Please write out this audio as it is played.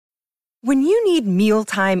When you need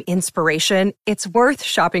mealtime inspiration, it's worth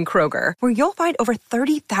shopping Kroger, where you'll find over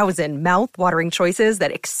 30,000 mouth-watering choices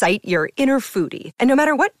that excite your inner foodie. And no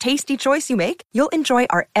matter what tasty choice you make, you'll enjoy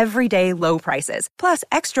our everyday low prices, plus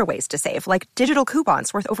extra ways to save, like digital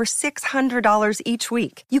coupons worth over $600 each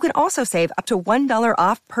week. You can also save up to $1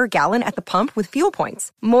 off per gallon at the pump with fuel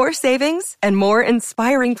points. More savings and more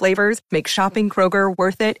inspiring flavors make shopping Kroger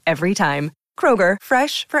worth it every time. Kroger,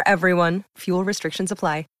 fresh for everyone. Fuel restrictions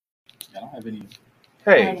apply. I don't have any.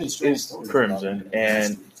 Hey, it's Crimson,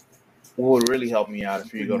 and what would really help me out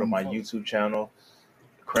if you go to my YouTube channel,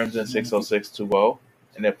 Crimson 60620,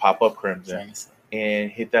 and then pop up Crimson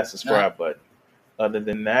and hit that subscribe button. Other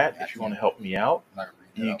than that, if you want to help me out,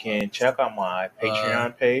 you can check out my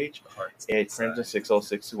Patreon page at Crimson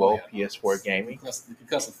 60620 PS4 Gaming.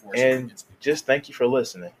 And just thank you for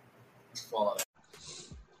listening. All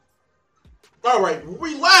right,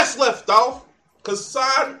 we last left off.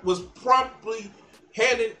 Hassan was promptly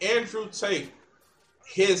handing Andrew Tate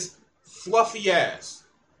his fluffy ass.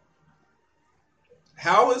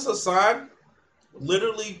 How is Hassan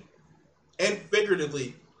literally and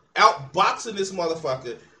figuratively outboxing this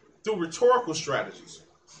motherfucker through rhetorical strategies?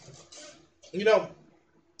 You know,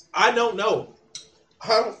 I don't know. I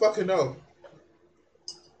don't fucking know.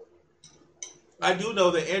 I do know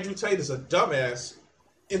that Andrew Tate is a dumbass.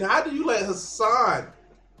 And how do you let Hassan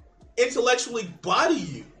intellectually body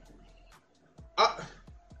you?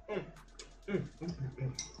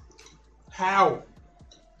 How?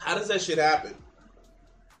 How does that shit happen?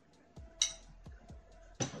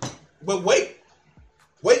 But wait.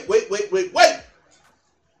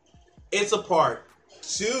 It's a part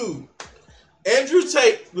two. Andrew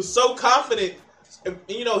Tate was so confident,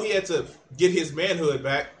 you know, he had to get his manhood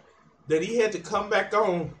back, that he had to come back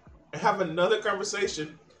on and have another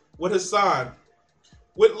conversation with Hassan,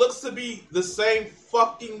 what looks to be the same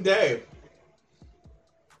fucking day.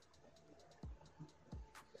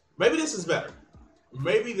 Maybe this is better.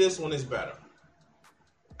 Maybe this one is better.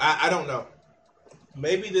 I don't know.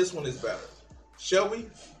 Maybe this one is better. Shall we?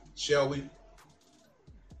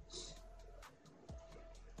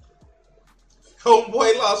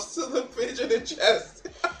 Homeboy lost to the pigeon in chest.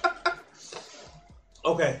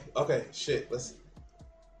 Okay. Shit. Let's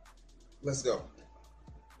go.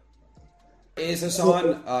 Is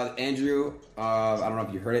Hassan, Andrew, I don't know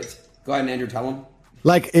if you heard it. Go ahead and Andrew, tell him.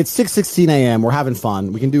 Like, it's 6:16 a.m. We're having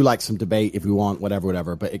fun. We can do, like, some debate if we want,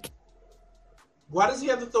 whatever. But why does he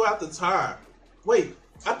have to throw out the time? Wait,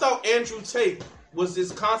 I thought Andrew Tate was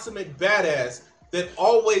this consummate badass that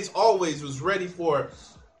always was ready for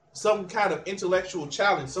some kind of intellectual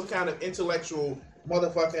challenge, some kind of intellectual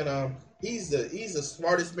motherfucking, he's the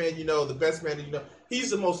smartest man you know, the best man you know.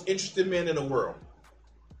 He's the most interested man in the world.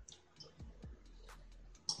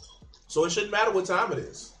 So it shouldn't matter what time it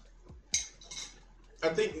is. I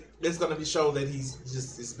think it's going to be shown that he's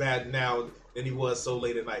just as bad now than he was so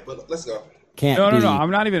late at night. But let's go. No.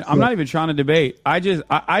 I'm not even trying to debate. I just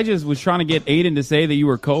was trying to get Aiden to say that you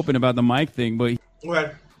were coping about the mic thing, but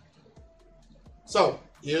okay. So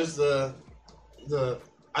here's the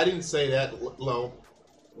I didn't say that, Lo.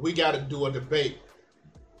 We got to do a debate.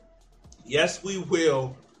 Yes, we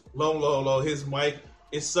will. Lo. His mic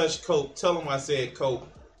is such cope. Tell him I said cope.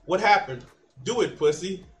 What happened? Do it,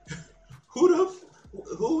 pussy.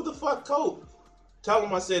 Who the fuck cope? Tell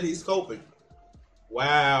him I said he's coping.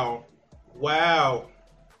 Wow.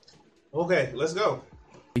 Okay, let's go.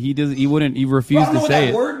 He wouldn't. He refused to say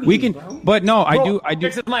it. We can, bro. But no, I do.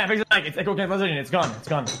 Fix the mic. It's okay. It's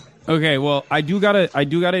gone. Okay, well, I do gotta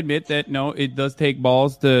admit that no, it does take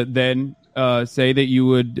balls to then say that you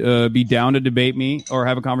would be down to debate me or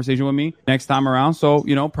have a conversation with me next time around. So,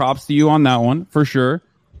 you know, props to you on that one for sure.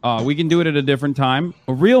 We can do it at a different time.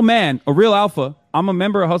 A real man, a real alpha. I'm a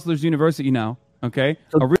member of Hustlers University now. Okay.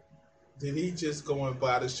 Did he just go and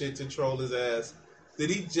buy the shit to troll his ass? Did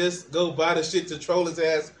he just go buy the shit to troll his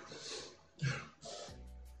ass?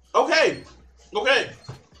 Okay.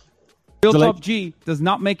 Real Tough G does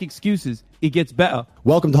not make excuses. It gets better.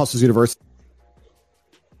 Welcome to Hustlers University.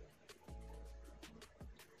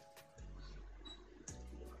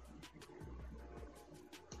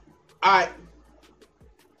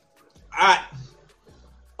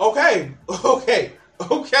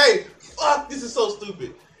 Okay. Fuck, this is so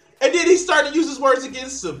stupid. And then he started to use his words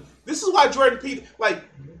against him. This is why Jordan Peterson, like,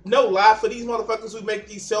 no lie, for these motherfuckers who make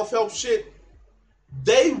these self-help shit,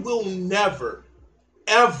 they will never,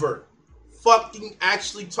 ever fucking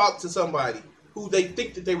actually talk to somebody who they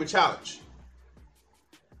think that they would challenge.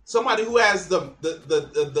 Somebody who has the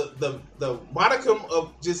modicum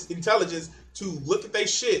of just intelligence to look at their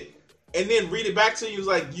shit and then read it back to you is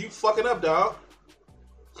like, you fucking up, dog.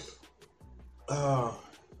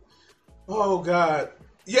 Oh God.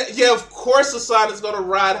 Yeah, of course Hassan is gonna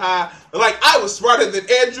ride high. Like, I was smarter than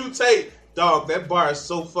Andrew Tate. Dog, that bar is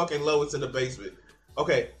so fucking low, it's in the basement.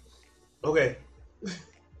 Okay.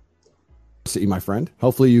 See, my friend.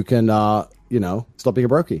 Hopefully you can, stop being a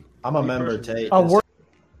brokey. I'm a member, Tate.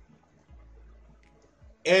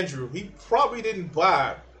 Andrew, he probably didn't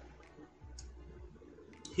buy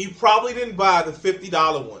the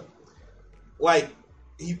 $50 one. Like,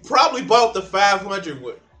 he probably bought the 500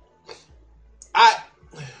 one.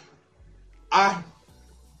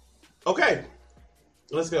 Okay.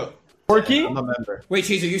 Let's go. Porky? I'm a member. Wait,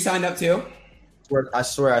 Cheezer, you signed up too? I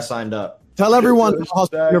swear I signed up. Tell everyone how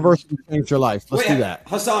Hustle University changed your life. Let's do that.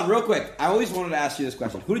 Hassan, real quick. I always wanted to ask you this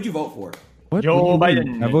question. Who did you vote for? What? Joe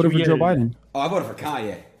Biden. I voted for Joe Biden. Oh, I voted for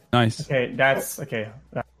Kanye. Nice. Okay, that's okay.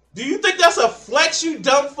 Do you think that's a flex, you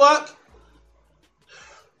dumb fuck?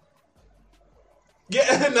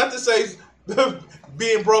 Yeah, not to say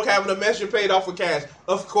being broke, having a mess you're paid off with cash,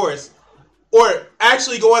 of course. Or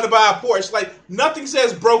actually going to buy a Porsche. Like, nothing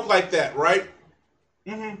says broke like that, right?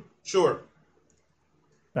 Mm-hmm. Sure.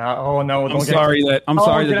 Oh no! I'm sorry that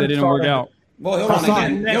that didn't work out. Well, hold on Hassan,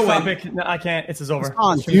 again. Next No way. topic. No, I can't. It's over.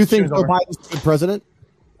 Hassan, do you think Joe Biden's a good president?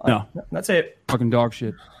 No, That's it. fucking dog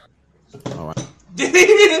shit. All right.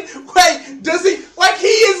 Wait, does he? Like, he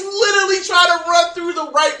is literally trying to run through the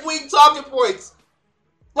right-wing talking points.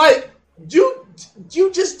 Like, you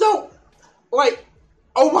just don't. Like,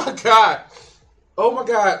 oh my God,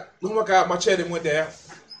 my chat went down.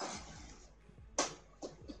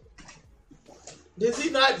 Does he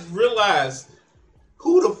not realize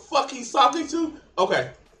who the fuck he's talking to?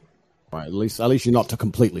 Okay. All right, at least you're not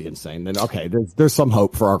completely insane. Then okay, there's some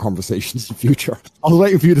hope for our conversations in the future. I was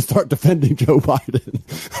waiting for you to start defending Joe Biden. And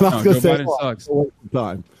I was No, gonna Joe say, Biden sucks.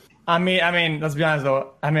 Time. I mean, let's be honest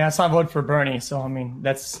though. I mean, I saw vote for Bernie, so I mean,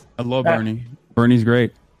 that's. I love Bernie. Bernie's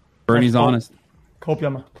great. Bernie's cool. honest.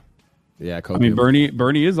 Copium. Yeah, I mean,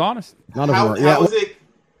 Bernie is honest. None of How them are. is it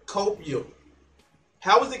copium?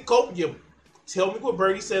 How is it copium? Tell me what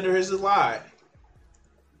Bernie Sanders is a lie.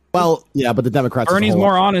 Well, yeah, but the Democrats. Bernie's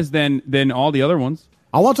more honest than all the other ones.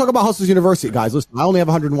 I want to talk about Hustlers University, guys. Listen, I only have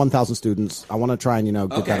 101,000 students. I want to try and get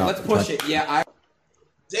Okay, that up. let's push it. Yeah,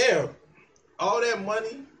 Damn, all that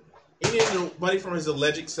money, any money from his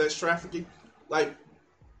alleged sex trafficking, like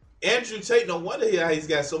Andrew Tate. No wonder he's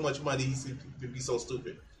got so much money. He could be so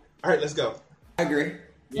stupid. All right, let's go. I agree.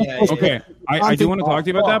 Yeah. Okay, I do want to talk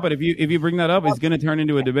to you about that, but if you bring that up, it's going to turn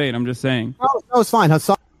into a debate. I'm just saying. No, it's fine.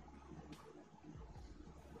 Hassan.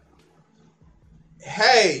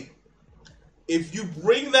 Hey, if you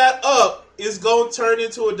bring that up, it's going to turn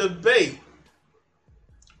into a debate.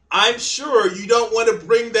 I'm sure you don't want to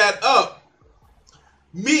bring that up.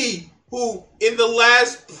 Me, who in the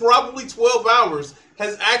last probably 12 hours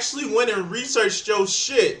has actually went and researched your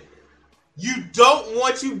shit, you don't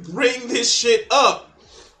want to bring this shit up.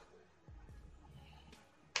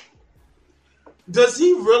 Does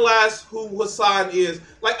he realize who Hassan is?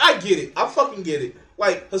 Like, I get it. I fucking get it.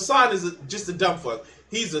 Like, Hassan is just a dumb fuck.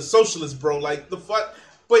 He's a socialist, bro. Like, the fuck.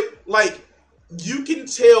 But, like, you can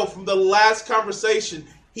tell from the last conversation,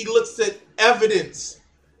 he looks at evidence.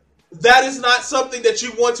 That is not something that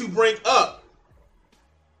you want to bring up.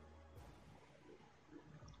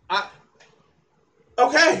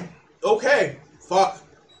 Okay. Fuck.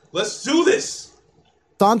 Let's do this.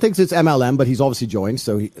 Hassan thinks it's MLM, but he's obviously joined,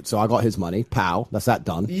 so I got his money. Pow. That's that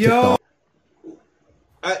done. Yo.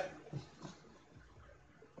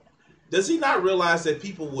 Does he not realize that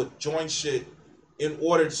people would join shit in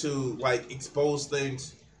order to, like, expose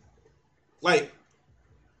things? Like,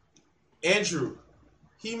 Andrew,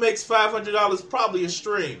 he makes $500 probably a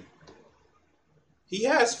stream. He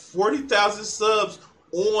has 40,000 subs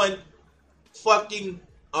on fucking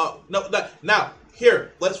now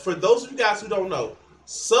here, for those of you guys who don't know,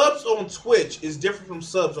 subs on Twitch is different from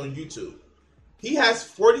subs on YouTube. He has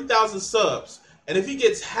 40,000 subs, and if he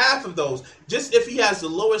gets half of those, just if he has the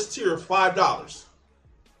lowest tier of $5,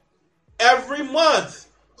 every month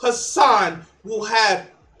Hassan will have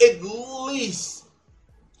at least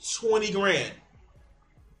 20 grand.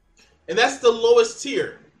 And that's the lowest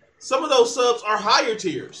tier. Some of those subs are higher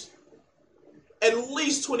tiers. At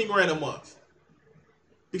least 20 grand a month.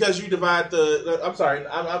 Because you divide I'm sorry,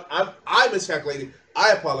 I miscalculated.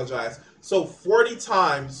 I apologize. So 40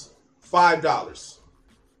 times $5.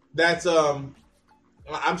 That's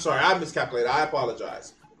I'm sorry, I miscalculated. I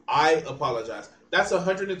apologize. That's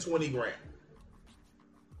 120 grand.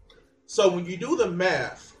 So when you do the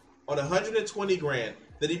math on 120 grand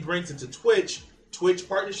that he brings into Twitch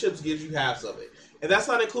partnerships gives you half of it. And that's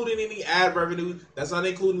not including any ad revenue. That's not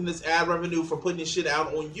including this ad revenue for putting this shit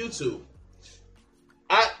out on YouTube.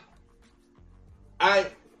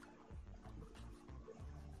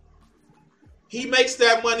 He makes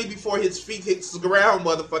that money before his feet hits the ground,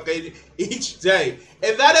 motherfucker, each day.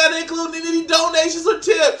 And that doesn't include any donations or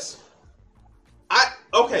tips.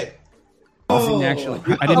 Okay. I didn't actually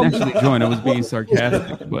join. I was being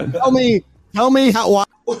sarcastic, but Tell me how. Why?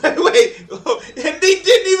 Wait. And he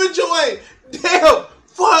didn't even join. Damn.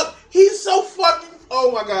 Fuck. He's so fucking.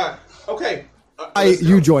 Oh my god. Okay.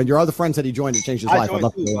 You joined. Your other friend said he joined. It changed his life.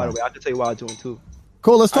 Joined too, by the way. I have to tell you why I joined too.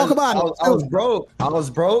 Cool. Let's talk about it. I was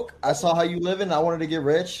broke. I saw how you living. I wanted to get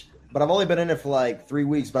rich, but I've only been in it for like 3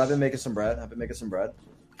 weeks. But I've been making some bread.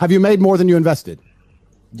 Have you made more than you invested?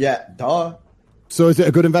 Yeah, duh. So is it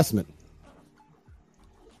a good investment?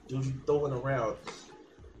 Dude, you throwing around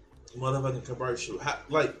motherfucking commercial.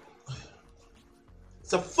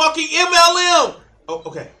 It's a fucking MLM. Oh,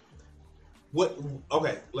 okay. What?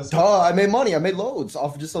 Okay, let's go. Duh, I made money. I made loads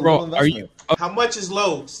off just a little investment. How much is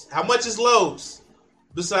loads?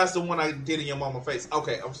 Besides the one I did in your mama's face.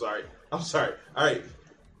 Okay, I'm sorry. All right.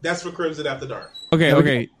 That's for Crimson After Dark.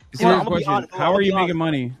 Okay. Serious question. How are you making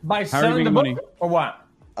money? By How are you selling the making book money? or what?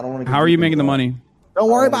 I don't want to. How are you making the money?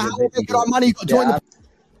 Don't worry about how we're making our money. Join the.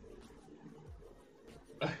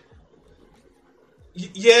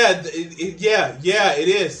 Yeah, it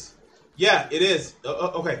is. Yeah, it is.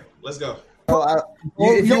 Okay, let's go.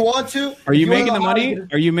 If you want to, Are you making the money?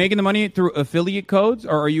 Are you making the money through affiliate codes,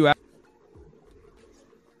 or are you?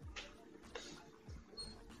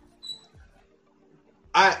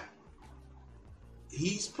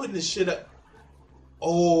 He's putting this shit up.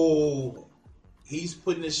 Oh, he's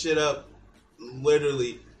putting this shit up.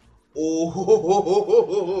 Literally.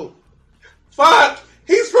 Oh, fuck!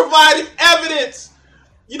 He's providing evidence.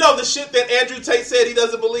 You know the shit that Andrew Tate said he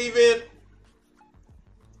doesn't believe in?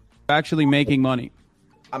 Actually making money.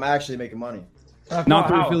 I'm actually making money. Not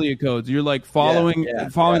through affiliate codes. You're like following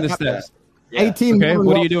the steps. Yeah. 18. Okay,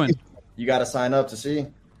 what are you doing? You got to sign up to see.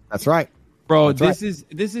 That's right. Bro, That's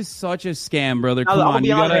this is such a scam, brother. Come on,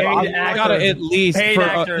 you honest, gotta at least.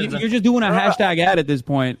 You're just doing a hashtag ad at this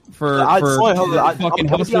point for fucking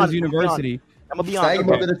Hustlers University. I'm gonna be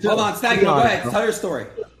honest. Hold on, Staggy, go ahead. Tell your story.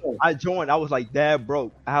 I joined. I was like dad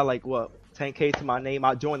broke. I had like 10K to my name.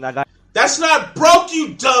 I joined. I got. That's not broke, you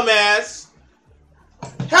dumbass.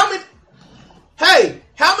 How many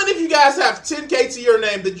of you guys have 10K to your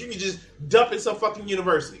name that you can just dump in some fucking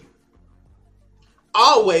university?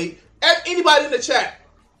 I'll wait. Anybody in the chat,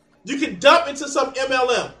 you can dump into some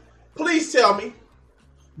MLM. Please tell me.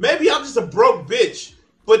 Maybe I'm just a broke bitch,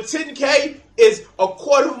 but 10K is a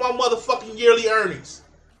quarter of my motherfucking yearly earnings.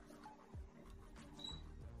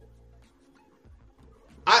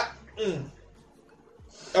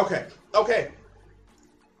 Okay.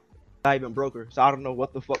 Not even broker, so I don't know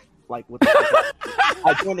what the fuck. Like, what the fuck.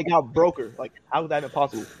 I joined and got broker. Like, how is that even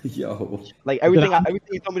possible? Yo. Like everything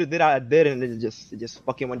you told me to do, I did, and it just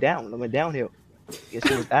fucking went down. It went downhill. It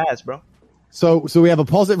was ass, bro. So we have a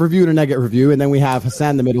positive review and a negative review, and then we have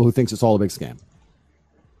Hassan in the middle who thinks it's all a big scam.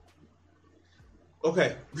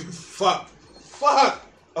 Okay. Fuck.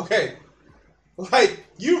 Okay. Like,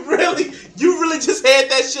 you really just had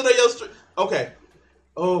that shit on your street. Okay.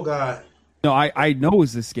 Oh, God. No, I know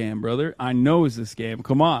it's a scam, brother. I know it's a scam.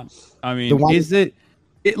 Come on. I mean, is it?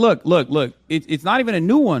 Look. It's not even a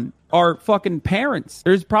new one. Our fucking parents.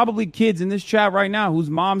 There's probably kids in this chat right now whose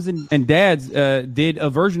moms and dads did a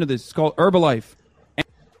version of this. It's called Herbalife.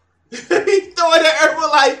 He's throwing an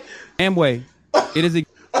Herbalife. Amway. It is a.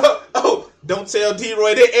 Don't tell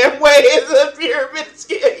D-Roy that Amway is a pyramid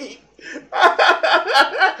scheme.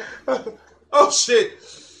 Oh, shit.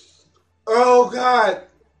 Oh, God.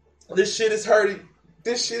 This shit is hurting.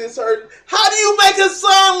 How do you make a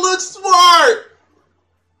song look smart?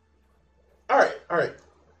 All right.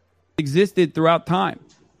 Existed throughout time.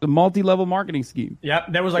 The multi-level marketing scheme.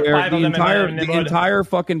 Yep, there was like 5 of them. The entire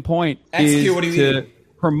fucking point Execute, is to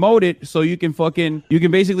promote it so you can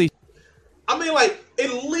basically. I mean, like,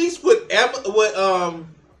 at least what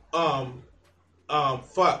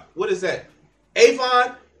what is that?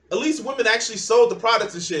 Avon. At least women actually sold the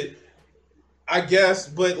products and shit. I guess,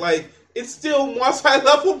 but like, it's still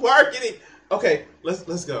multi-level marketing. Okay,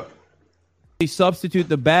 let's go. They substitute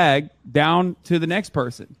the bag down to the next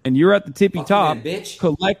person, and you're at the tippy top, bitch.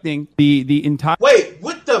 Collecting the entire. Wait,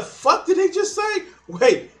 what the fuck did they just say?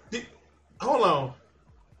 Wait, hold on.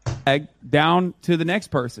 Bag down to the next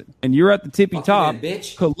person, and you're at the tippy top,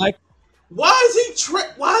 bitch. Collect. Why is he?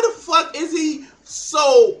 Why the fuck is he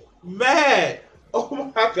so mad?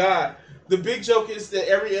 Oh my god! The big joke is that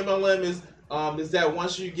every MLM is that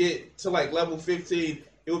once you get to like level 15,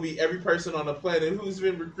 it will be every person on the planet who's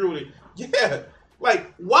been recruited. Yeah,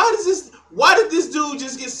 Like, why did this dude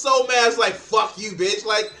just get so mad? It's like, fuck you, bitch.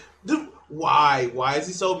 Like, dude, why? Why is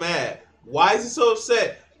he so mad? Why is he so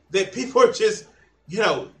upset that people are just,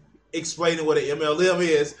 explaining what an MLM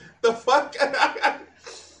is? The fuck?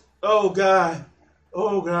 Oh, God.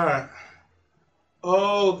 Oh, God.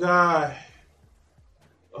 Oh, God.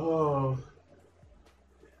 Oh.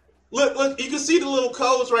 Look, you can see the little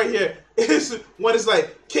codes right here. One is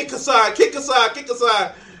like, kick aside, kick aside, kick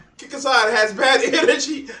aside. Kick aside. It has bad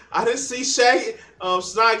energy. I didn't see Shaggy,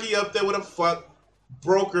 Snaggy up there with a fuck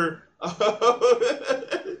broker.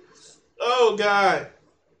 Oh, God.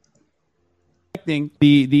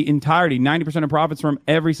 The entirety, 90% of profits from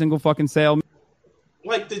every single fucking sale.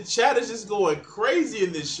 Like, the chat is just going crazy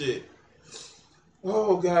in this shit.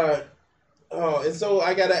 Oh, God. Oh, and so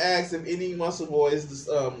I gotta ask if any Muscle Boys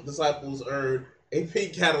disciples earned a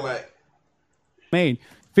pink Cadillac. Made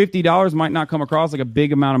 $50 might not come across like a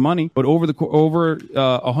big amount of money, but over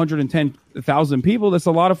 110,000 people, that's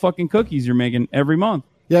a lot of fucking cookies you're making every month.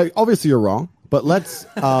 Yeah, obviously you're wrong, but let's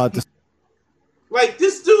like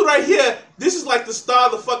this dude right here, this is like the star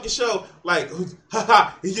of the fucking show. Like,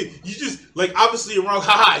 haha, you just like obviously you're wrong.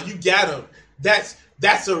 Haha, you got him. That's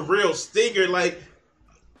a real stinger. Like,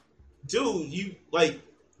 dude, you like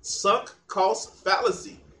sunk cost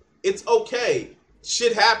fallacy. It's okay.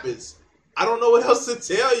 Shit happens. I don't know what else to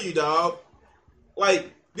tell you, dog.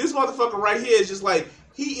 Like, this motherfucker right here is just like,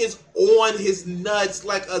 he is on his nuts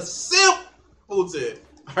like a simpleton.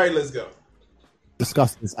 All right, let's go.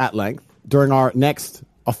 Discuss this at length during our next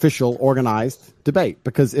official organized debate,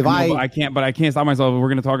 because if I can't stop myself. We're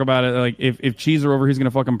gonna talk about it. Like, if Cheezer over here is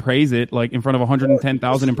gonna fucking praise it, like in front of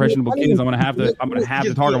 110,000 impressionable kids, I'm gonna have to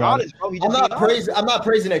talk about it. I'm not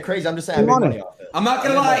praising it crazy. I'm just saying I made money off it. I'm not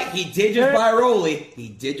gonna lie. He did just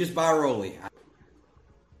buy Rolly.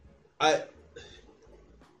 I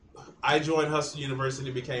joined Hustle University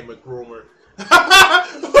and became a groomer.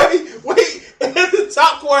 wait. In the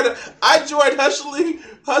top corner, I joined Hustle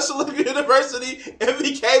University and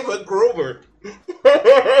became a groomer.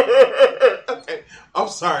 Okay, I'm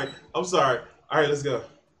sorry. All right, let's go.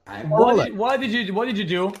 What did you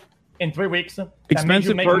do in 3 weeks?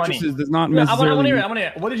 Expensive purchases does not necessarily. I want to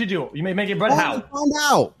hear. What did you do? You make it bread how? Find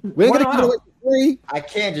out. We ain't gonna give it away for free. I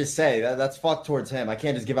can't just say that's fucked towards him. I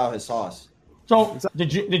can't just give out his sauce. So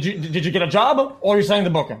did you get a job, or are you selling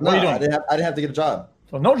the book? What are you doing? I didn't have to get a job.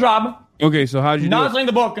 So no job. Okay, so how did you do it? Selling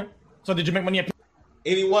the book. So did you make money?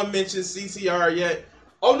 Anyone mentioned CCR yet?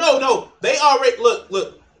 Oh no, they already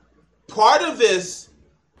look. Part of this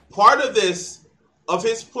of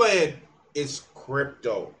his plan is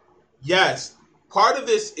crypto. Yes, part of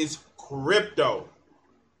this is crypto.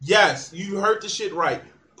 Yes, you heard the shit right.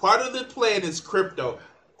 Part of the plan is crypto.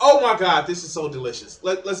 Oh my God, this is so delicious.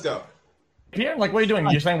 Let's go. Here, like, what are you doing?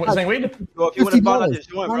 You're saying weed? Well, if you want to find out, just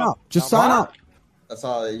join, bro. Just sign up. That's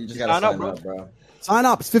all. You just gotta sign up, bro. Sign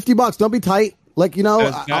up. It's $50. Don't be tight. Like, come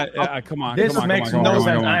on. This makes no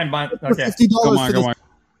sense. I am buying. Okay. $50 Come on.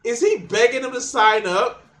 Is he begging him to sign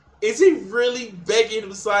up? Is he really begging him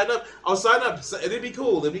to sign up? Oh, sign up. It'd be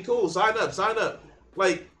cool. Sign up.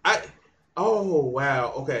 Like, oh,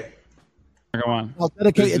 wow. Okay. Come on. I'll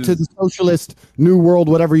dedicate it to the socialist new world,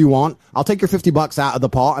 whatever you want. I'll take your $50 out of the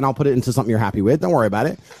pot and I'll put it into something you're happy with. Don't worry about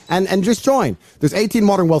it. And just join. There's 18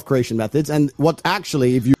 modern wealth creation methods. And what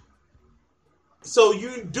actually, if you... So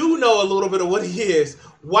you do know a little bit of what he is.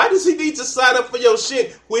 Why does he need to sign up for your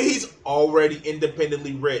shit when he's already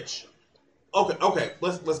independently rich? Okay,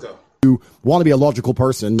 let's go. You want to be a logical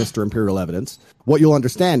person, Mr. Imperial Evidence. What you'll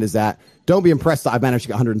understand is that don't be impressed that I've managed to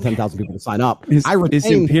get 110,000 people to sign up. It's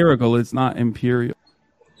empirical. It's not imperial.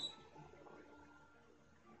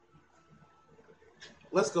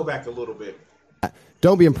 Let's go back a little bit.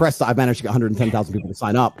 Don't be impressed that I've managed to get 110,000 people to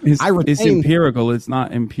sign up. It's empirical. It's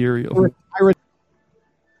not imperial.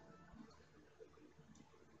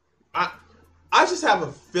 I just have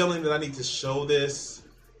a feeling that I need to show this.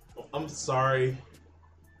 I'm sorry.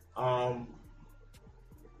 I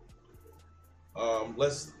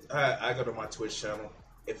go to my Twitch channel.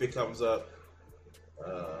 If it comes up,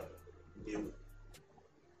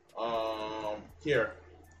 here.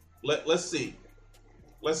 Let's see.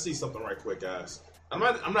 Let's see something right quick, guys. I'm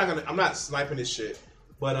not sniping this shit,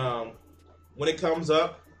 but when it comes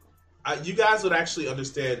up, you guys would actually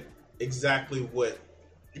understand exactly what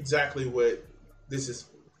this is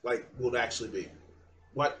like would actually be.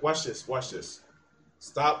 Watch this.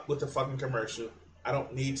 Stop with the fucking commercial. I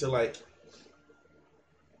don't need to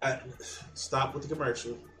stop with the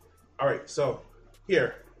commercial. All right, so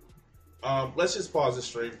here, let's just pause the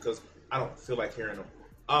stream because I don't feel like hearing them.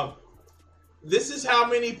 This is how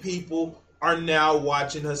many people are now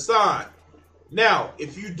watching Hassan. Now,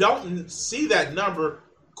 if you don't see that number,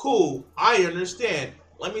 cool, I understand.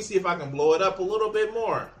 Let me see if I can blow it up a little bit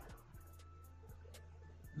more.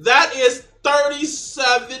 That is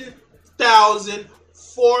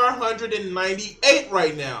 37,498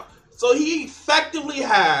 right now. So he effectively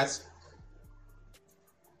has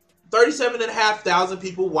 37,500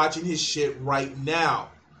 people watching his shit right now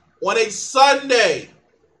on a Sunday.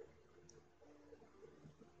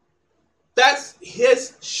 That's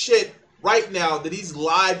his shit right now that he's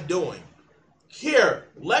live doing. Here,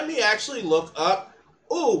 let me actually look up,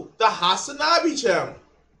 the Hasanabi channel.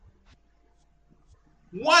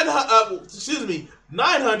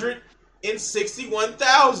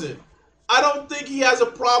 961,000. I don't think he has a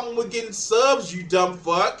problem with getting subs, you dumb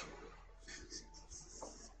fuck.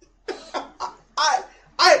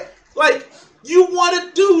 You want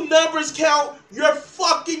to do numbers count, you're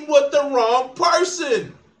fucking with the wrong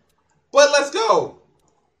person. But let's go.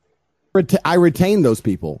 I retain those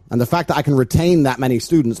people. And the fact that I can retain that many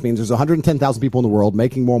students means there's 110,000 people in the world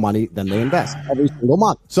making more money than they invest every single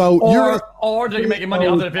month. So or they're making money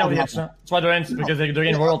off the affiliates. That's why they're in, because they're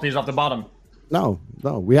getting royalties off the bottom. No.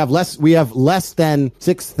 We have less than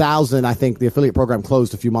 6,000. I think the affiliate program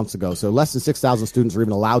closed a few months ago. So less than 6,000 students are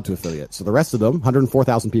even allowed to affiliate. So the rest of them,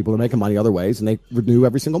 104,000 people, are making money other ways, and they renew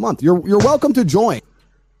every single month. You're welcome to join.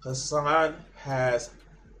 Hassan has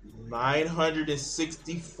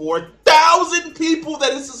 964,000 people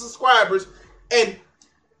that is his subscribers, and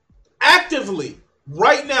actively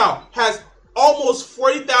right now has almost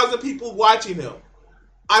 40,000 people watching him.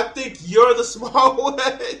 I think you're the small one.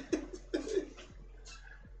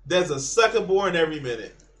 There's a sucker born every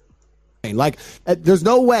minute. Like, there's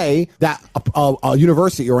no way that a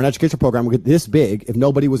university or an education program would get this big if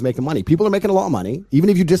nobody was making money. People are making a lot of money. Even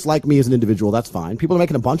if you dislike me as an individual, that's fine. People are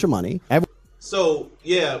making a bunch of money. So,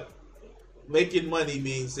 yeah, making money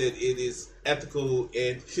means that it is ethical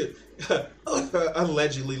and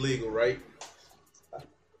allegedly legal, right?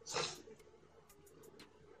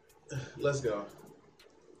 Let's go.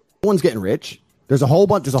 Everyone's getting rich. There's a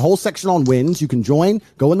whole section on wins. You can join,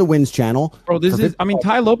 go in the wins channel. Bro,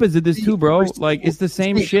 Ty Lopez did this too, bro. Like, it's the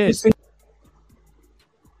same shit.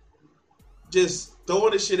 Just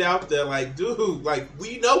throwing the shit out there, like, dude, like,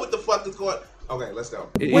 we know what the fuck is going on. Okay, let's go.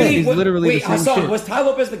 Wait, Hassan, was Ty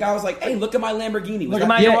Lopez the guy who was like, hey, look at my Lamborghini? Look at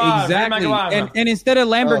my garage. Exactly. And instead of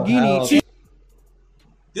Lamborghini...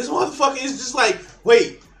 This motherfucker is just like,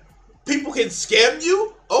 wait, people can scam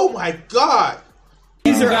you? Oh my God.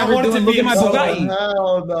 Teaser, I wanted to look at my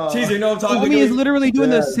Bugatti. Teaser, you know what I'm talking about? Homie is literally doing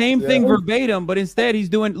the same thing verbatim, but instead he's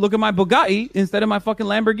doing, look at my Bugatti instead of my fucking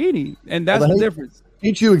Lamborghini. And that's the difference.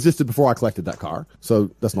 HU existed before I collected that car, so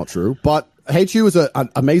that's not true. But HU is an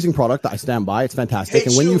amazing product that I stand by. It's fantastic.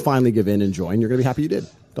 And when you finally give in and join, you're going to be happy you did.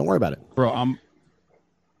 Don't worry about it. Bro, I'm...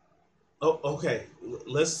 Oh, okay.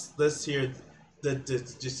 Let's hear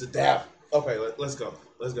just the dab. Okay, let's go.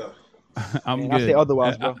 Let's go. I'm I good. say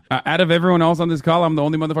otherwise, bro. Out of everyone else on this call, I'm the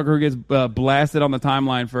only motherfucker who gets blasted on the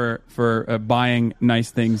timeline for buying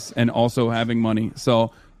nice things and also having money.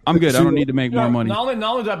 So I'm good. I don't need to make more money. Not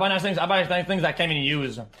only do I buy nice things, I buy nice things I can't even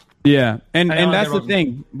use. Yeah, and that's the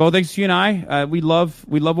thing. Both XQ and I, we love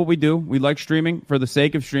what we do. We like streaming for the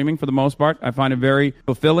sake of streaming for the most part. I find it very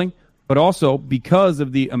fulfilling, but also because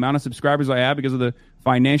of the amount of subscribers I have, because of the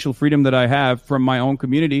financial freedom that I have from my own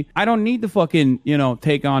community, I don't need to fucking,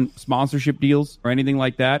 take on sponsorship deals or anything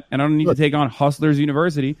like that. And I don't need to take on Hustlers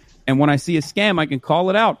University. And when I see a scam, I can call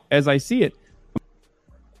it out as I see it.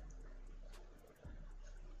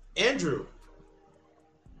 Andrew,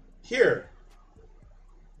 here.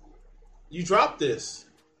 You dropped this.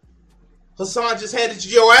 Hassan just handed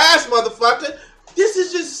you your ass, motherfucker. This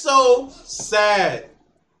is just so sad.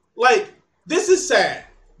 Like, this is sad.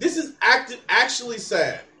 This is actually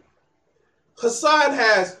sad. Hassan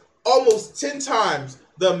has almost 10 times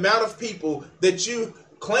the amount of people that you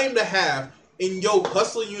claim to have in your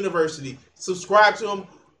Hustler University. Subscribe to him,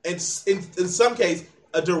 and in some case,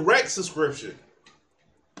 a direct subscription.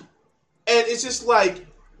 And it's just like,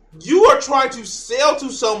 you are trying to sell to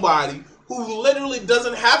somebody who literally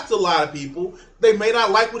doesn't have to lie to people. They may not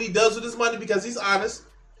like what he does with his money because he's honest.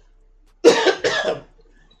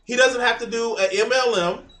 He doesn't have to do an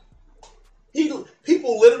MLM.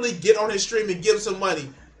 People literally get on his stream and give some money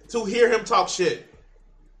to hear him talk shit.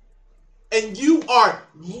 And you are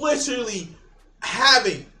literally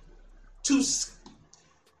having to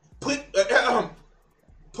put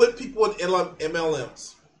people in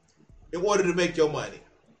MLMs in order to make your money.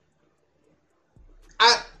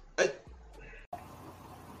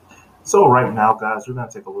 So right now, guys, we're going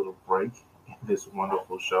to take a little break in this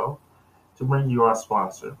wonderful show to bring you our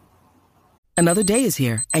sponsor. Another day is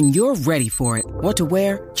here, and you're ready for it. What to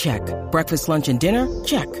wear? Check. Breakfast, lunch, and dinner?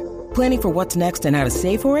 Check. Planning for what's next and how to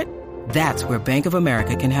save for it? That's where Bank of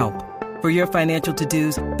America can help. For your financial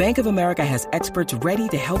to-dos, Bank of America has experts ready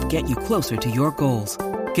to help get you closer to your goals.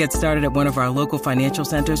 Get started at one of our local financial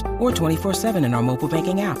centers or 24/7 in our mobile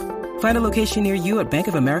banking app. Find a location near you at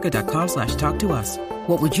bankofamerica.com/talktous.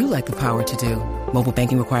 What would you like the power to do? Mobile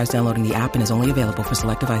banking requires downloading the app and is only available for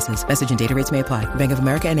select devices. Message and data rates may apply. Bank of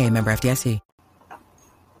America NA, member FDIC.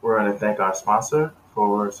 We're going to thank our sponsor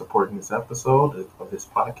for supporting this episode of this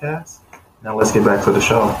podcast. Now let's get back to the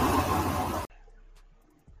show.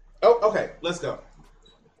 Oh, okay. Let's go.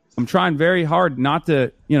 I'm trying very hard not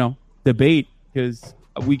to, debate because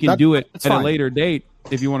we can do it at a later date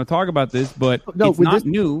if you want to talk about this, but it's not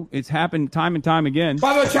new. It's happened time and time again.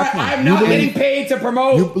 By the way, I'm not getting paid to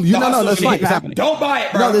promote. No, that's fine. Don't buy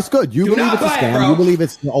it, bro. No, that's good. You believe it's a scam. You believe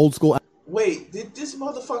it's the old school. Wait, did this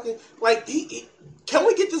motherfucker can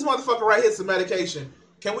we get this motherfucker right here some medication?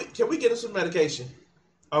 Can we get him some medication?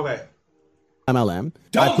 Okay. MLM.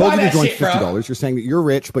 Don't I told buy you to that join shit, bro. $50. You're saying that you're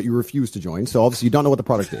rich, but you refuse to join. So obviously you don't know what the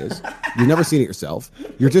product is. You've never seen it yourself.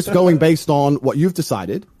 You're just going based on what you've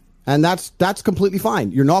decided. And that's completely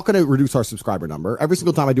fine. You're not going to reduce our subscriber number. Every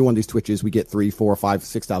single time I do one of these Twitches, we get 3, 4, 5,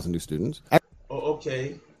 6,000 new students.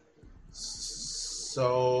 Okay.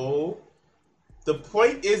 So the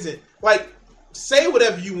point isn't say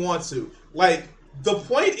whatever you want to. The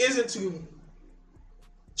point isn't to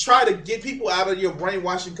try to get people out of your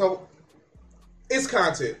brainwashing code. It's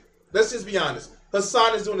content. Let's just be honest.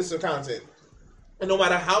 Hassan is doing this for content. And no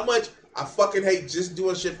matter how much I fucking hate just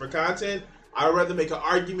doing shit for content, I'd rather make an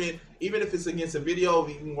argument, even if it's against a video,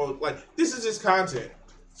 this is just content.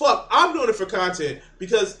 Fuck, I'm doing it for content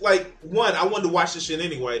because, one, I wanted to watch this shit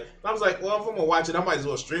anyway. And I was like, well, if I'm gonna watch it, I might as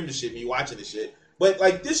well stream the shit, me watching the shit. But,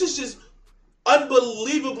 this is just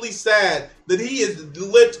unbelievably sad that he is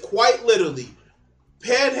quite literally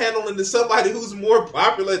panhandling to somebody who's more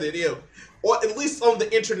popular than him, or at least on the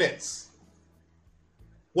internets.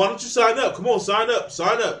 Why don't you sign up? Come on, sign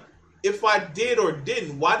up. If I did or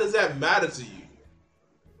didn't, why does that matter to you?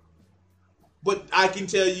 But I can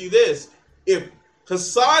tell you this. If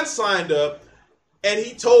Hassan signed up and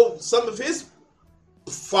he told some of his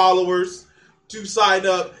followers to sign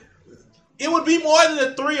up, it would be more than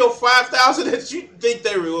the 3,000 or 5,000 that you think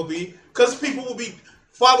there will be, because people will be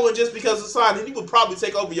following just because Hassan, and he would probably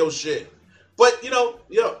take over your shit. But,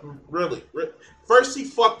 really. First, he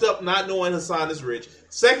fucked up not knowing Hassan is rich.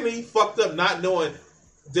 Secondly, he fucked up not knowing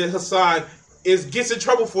that Hassan gets in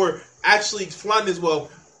trouble for actually flaunting his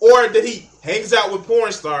wealth, or that he hangs out with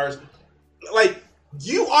porn stars.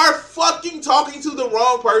 You are fucking talking to the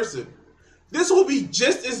wrong person. This will be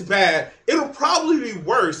just as bad. It'll probably be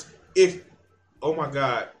worse if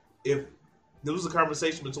there was a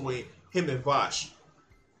conversation between him and Vosh.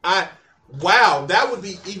 Wow, that would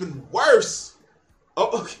be even worse.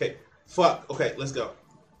 Oh, okay. Fuck. Okay, let's go.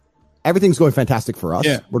 Everything's going fantastic for us.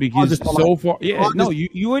 Yeah, because so far, you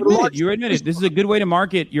admit it. This is a good way to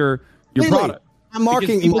market your product. I'm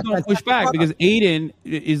marketing. People don't push back because Aiden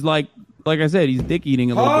is like I said, he's dick eating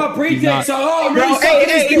a little bit. Oh, pretext.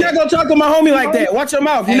 Hey, you're not gonna talk to my homie like that. Watch your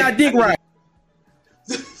mouth. You're not dick right.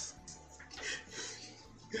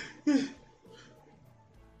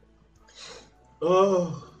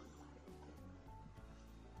 Oh.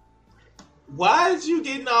 Why is you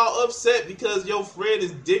getting all upset because your friend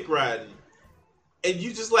is dick riding? And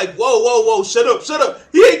you just whoa, shut up.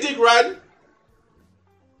 He ain't dick riding.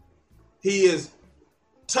 He is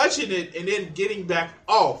touching it and then getting back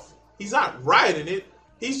off. He's not riding it.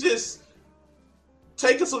 He's just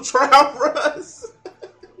taking some trial runs.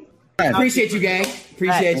 Appreciate you, gang.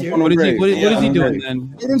 Appreciate you. What is he doing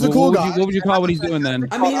then? Aiden's a cool guy. What would you call what he's doing then?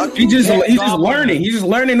 I mean, he's just learning. He's just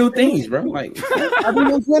learning new things, bro. Learning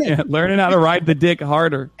how to ride the dick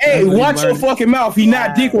harder. Hey, watch your fucking mouth. He's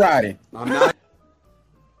not dick riding. I'm not.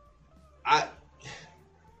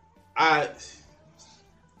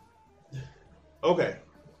 Okay.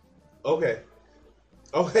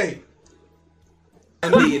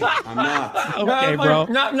 Indeed, I'm not. Okay, bro.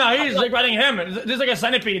 No, he's dick riding him. This is like a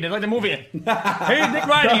centipede. It's like the movie. He's dick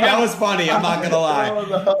riding him. That was funny. I'm not gonna lie.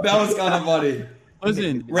 That was kind of funny.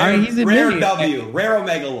 Listen, he's rare W, rare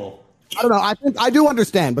Omega. I don't know. I think I do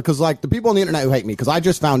understand because the people on the internet who hate me, because I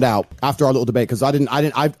just found out after our little debate, because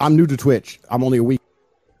I'm new to Twitch. I'm only a week.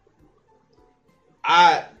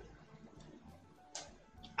 What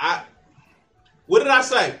did I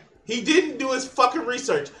say? He didn't do his fucking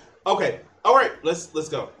research. Okay. All right. Let's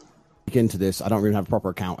go. Into this, I don't even have a proper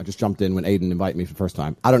account. I just jumped in when Aiden invited me for the first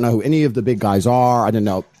time. I don't know who any of the big guys are. I didn't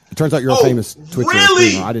know. It turns out you're a famous Twitch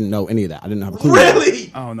streamer. I didn't know any of that. I didn't have a clue.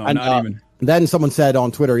 Really? Oh no, not even. Then someone said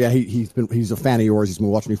on Twitter, yeah, he's a fan of yours. He's been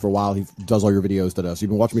watching me for a while. He does all your videos. So you've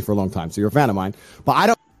been watching me for a long time. So you're a fan of mine. But I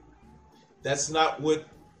don't. That's not what.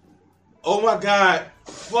 Oh my God!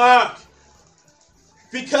 Fuck!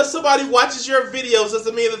 Because somebody watches your videos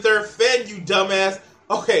doesn't mean that they're a fan. You dumbass.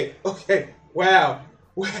 Okay. Wow.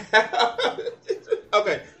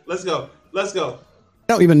 Okay. Let's go. I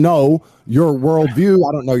don't even know your worldview.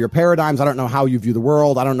 I don't know your paradigms. I don't know how you view the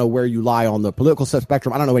world. I don't know where you lie on the political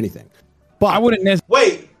spectrum. I don't know anything. But I wouldn't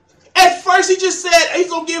necessarily. Wait. At first, he just said he's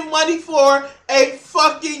gonna give money for a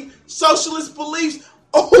fucking socialist beliefs.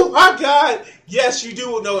 Oh my God! Yes, you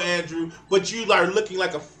do know, Andrew, but you are looking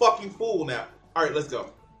like a fucking fool now. All right, let's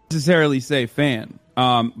go. Necessarily say fan,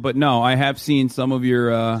 but no, I have seen some of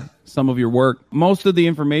your work. Most of the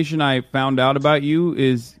information I found out about you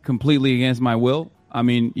is completely against my will. I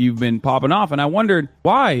mean, you've been popping off, and I wondered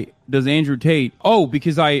why does Andrew Tate? Oh,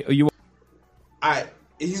 because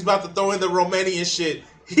he's about to throw in the Romanian shit.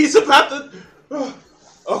 He's about to.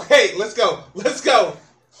 Okay, let's go.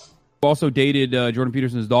 Also dated Jordan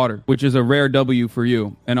Peterson's daughter, which is a rare W for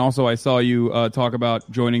you. And also, I saw you talk about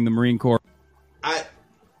joining the Marine Corps.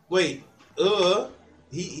 He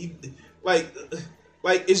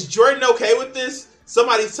is Jordan okay with this?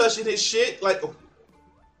 Somebody's touching his shit? Like,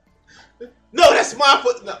 no, that's my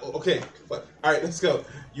foot. No, okay, but all right, let's go.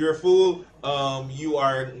 You're a fool. You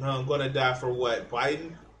are going to die for what?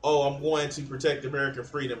 Biden? Oh, I'm going to protect American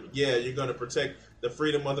freedom. Yeah, you're going to protect the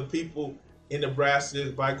freedom of the people in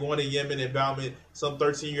Nebraska by going to Yemen and bombing some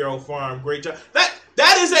 13-year-old farm. Great job.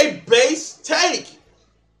 That is a base take.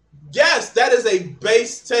 Yes, that is a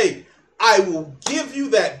base take. I will give you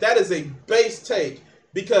that. That is a base take.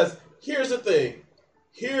 Because here's the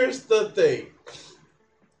thing.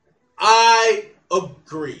 I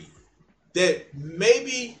agree that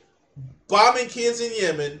maybe bombing kids in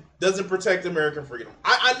Yemen doesn't protect American freedom.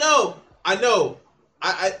 I know.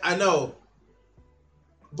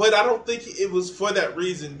 But I don't think it was for that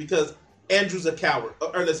reason because Andrew's a coward.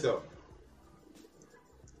 All right, let's go.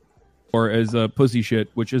 Or as a pussy shit,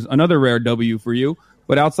 which is another rare W for you.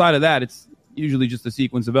 But outside of that, it's usually just a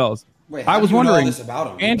sequence of L's. Wait, I was wondering,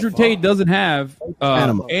 about him? Andrew Tate doesn't have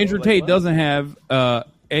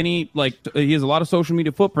any, like, he has a lot of social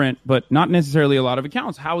media footprint, but not necessarily a lot of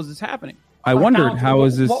accounts. How is this happening? I wondered, how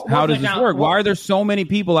does this work? Why are there so many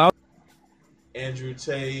people out? Andrew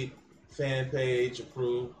Tate fan page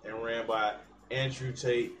approved and ran by Andrew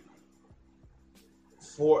Tate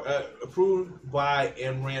approved by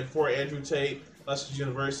and ran for Andrew Tate, Hustlers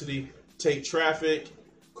University, Tate Traffic,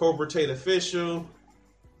 Cobra Tate official.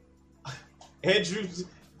 Andrew.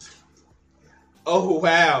 Oh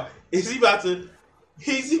wow! Is he about to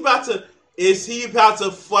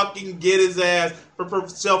fucking get his ass for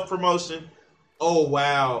self promotion? Oh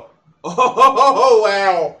wow! Oh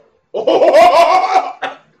wow!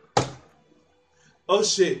 Oh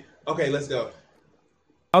shit! Okay, let's go.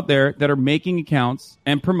 Out there that are making accounts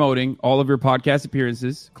and promoting all of your podcast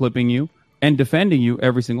appearances, clipping you, and defending you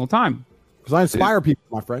every single time. Because I inspire people,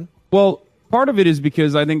 my friend. Well, part of it is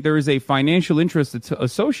because I think there is a financial interest that's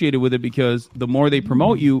associated with it because the more they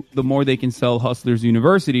promote you, the more they can sell Hustlers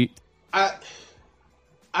University. How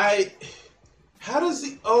does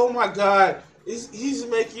he? Oh my God! He's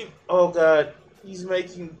making. Oh God!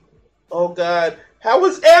 Oh God! How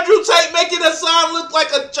is Andrew Tate making a son look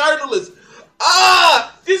like a journalist?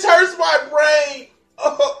 This hurts my brain.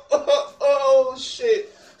 Oh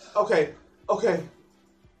shit. Okay.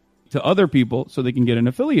 To other people so they can get an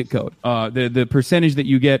affiliate code. The percentage that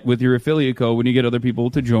you get with your affiliate code when you get other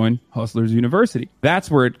people to join Hustlers University.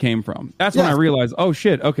 That's where it came from. That's when I realized, oh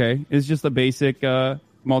shit, okay, it's just a basic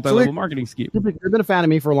multi-level marketing scheme. You've been a fan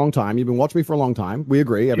of me for a long time. You've been watching me for a long time. We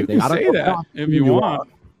agree. Everything. You can say that if you want.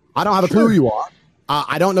 I don't have a clue who you are.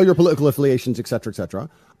 I don't know your political affiliations, et cetera, et cetera.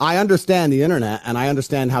 I understand the internet and I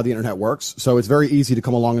understand how the internet works. So it's very easy to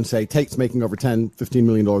come along and say, Tate's making over $10-15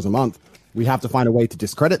 million a month. We have to find a way to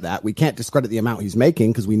discredit that. We can't discredit the amount he's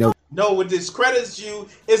making because we know. No, what discredits you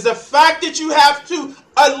is the fact that you have to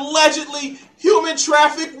allegedly human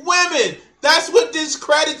traffic women. That's what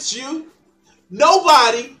discredits you.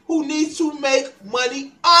 Nobody who needs to make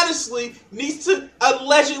money honestly needs to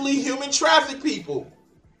allegedly human traffic people.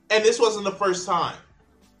 And this wasn't the first time.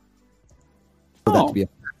 Oh.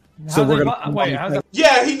 So we're gonna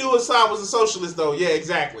yeah, he knew Hassan was a socialist, though. Yeah,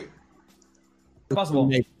 exactly.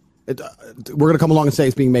 Possible. We're going to come along and say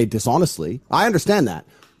it's being made dishonestly. I understand that,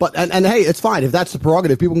 but and hey, it's fine if that's the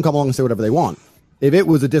prerogative. People can come along and say whatever they want. If it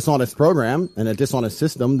was a dishonest program and a dishonest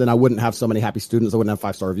system, then I wouldn't have so many happy students. I wouldn't have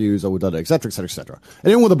 5-star reviews. I would, et cetera, et cetera, et cetera.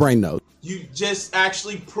 Anyone with a brain knows. You just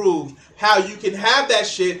actually proved how you can have that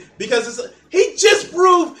shit because he just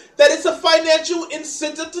proved that it's a financial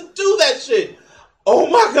incentive to do that shit. Oh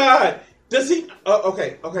my God. Does he?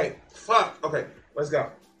 Okay. Fuck. Okay. Let's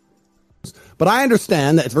go. But I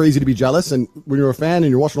understand that it's very easy to be jealous, and when you're a fan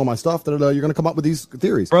and you're watching all my stuff, you're going to come up with these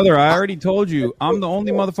theories. Brother, I already told you, I'm the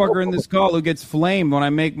only motherfucker in this call who gets flamed when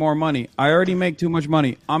I make more money. I already make too much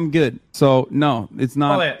money. I'm good. So, no, it's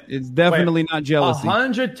not. It's definitely not jealousy.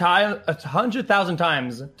 100,000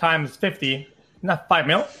 times 50, not 5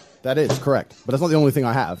 mil. That is correct. But that's not the only thing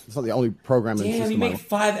I have. It's not the only program in the system. Damn, you make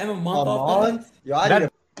 $5M a month off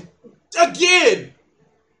that? Again!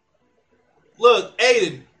 Look,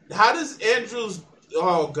 Aiden, how does Andrew's...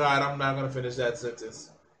 Oh, God, I'm not going to finish that sentence.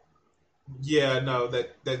 Yeah, no,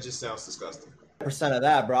 that just sounds disgusting. Percent of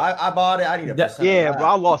that, bro. I bought it. I need a percent. Yeah, of that. bro,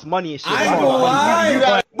 I lost money and shit. I ain't gonna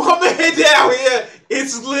lie. My man down here,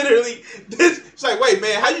 it's literally this. It's like, wait,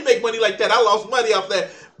 man, how you make money like that? I lost money off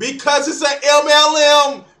that because it's an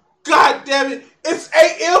MLM. God damn it, it's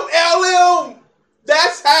a MLM.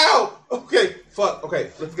 That's how. Okay, fuck.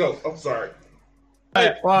 Okay, let's go. I'm sorry.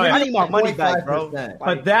 I need my money back, bro.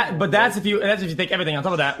 But that's if you take everything on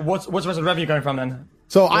top of that. What's the rest of the revenue coming from then?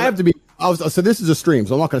 So I have to be. So this is a stream,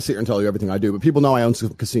 so I'm not going to sit here and tell you everything I do. But people know I own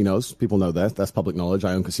casinos. People know that. That's public knowledge.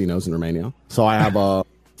 I own casinos in Romania. So I have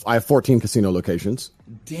 14 casino locations.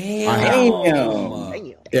 Damn.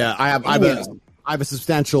 Yeah, I have a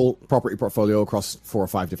substantial property portfolio across 4 or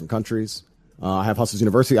 5 different countries. I have Hustlers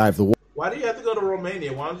University. I have the. Why do you have to go to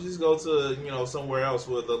Romania? Why don't you just go to somewhere else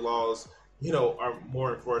where the laws are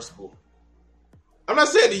more enforceable? I'm not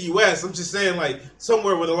saying the U.S. I'm just saying like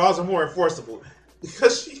somewhere where the laws are more enforceable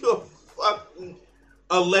because you're a fucking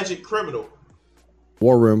alleged criminal.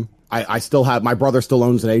 War Room. I still have my brother still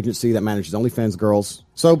owns an agency that manages OnlyFans girls.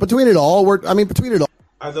 So between it all, Are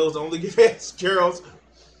those OnlyFans girls?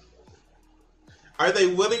 Are they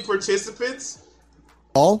willing participants?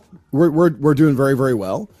 We're doing very, very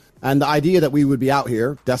well. And the idea that we would be out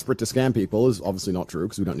here desperate to scam people is obviously not true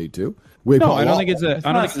because we don't need to. I don't think it's a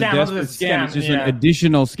desperate scam. It's just an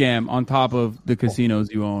additional scam on top of the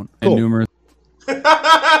casinos you own and numerous. Wait,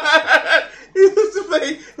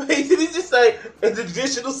 did he just say an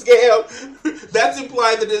additional scam? That's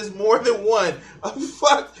implying that there's more than one. Oh,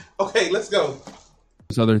 fuck. Okay, let's go.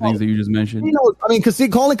 Other things that you just mentioned.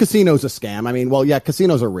 Calling casinos a scam. I mean, well, yeah,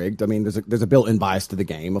 casinos are rigged. I mean, there's a built-in bias to the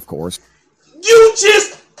game, of course.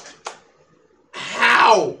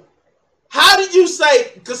 How? How did you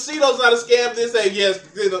say casinos not a scam? Then say yes,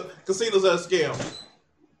 casinos are a scam.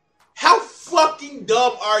 How fucking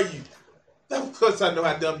dumb are you? Of course I know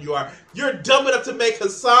how dumb you are. You're dumb enough to make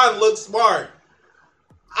Hassan look smart.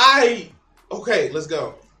 Okay, let's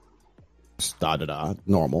go.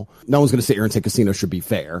 Normal. No one's going to sit here and say casinos should be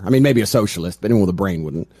fair. I mean, maybe a socialist, but anyone with a brain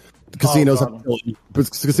wouldn't. Casinos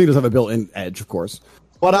have a built-in edge, of course.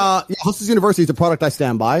 But Hustlers University is a product I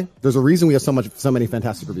stand by. There's a reason we have so many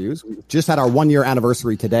fantastic reviews. We just had our 1-year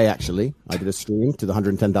anniversary today, actually. I did a stream to the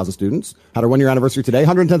 110,000 students. Had our 1-year anniversary today.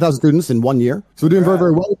 110,000 students in 1 year. So we're doing very,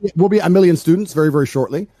 very well. We'll be at 1 million students very, very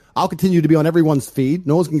shortly. I'll continue to be on everyone's feed.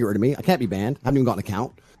 No one's going to get rid of me. I can't be banned. I haven't even got an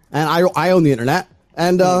account. And I own the internet.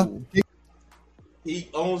 And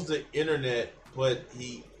he owns the internet, but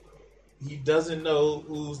he doesn't know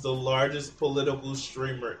who's the largest political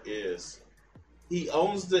streamer is. He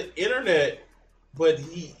owns the internet, but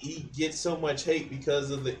he gets so much hate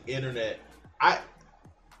because of the internet. I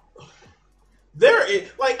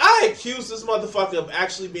accused this motherfucker of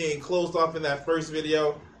actually being closed off in that first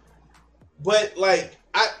video, but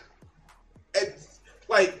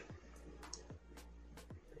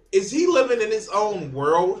is he living in his own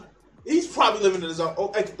world? He's probably living in his own.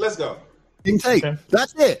 Okay, let's go. Okay.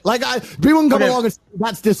 That's it. People can come along and say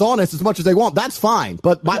that's dishonest as much as they want. That's fine.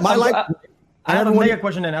 But my life. I have a mega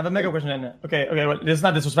question then. Okay. Well, this is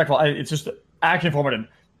not disrespectful. It's just actually informative.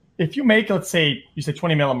 If you make, let's say, you say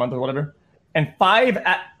 20 mil a month or whatever, and 5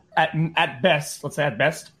 at best, let's say at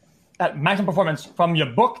best, at maximum performance from your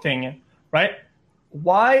book thing, right?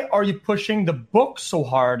 Why are you pushing the book so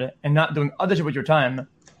hard and not doing other shit with your time?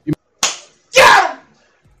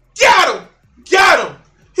 Got him!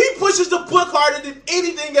 He pushes the book harder than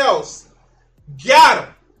anything else. Got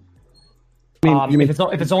him!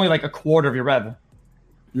 If it's only like a quarter of your rev.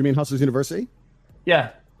 You mean Hustlers University?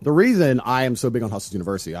 Yeah. The reason I am so big on Hustlers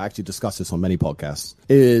University, I actually discuss this on many podcasts,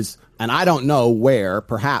 is, and I don't know where,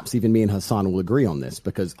 perhaps even me and Hassan will agree on this,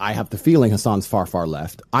 because I have the feeling Hassan's far, far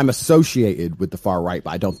left. I'm associated with the far right,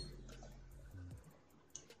 but I don't.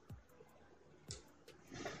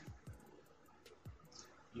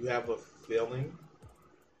 You have a feeling?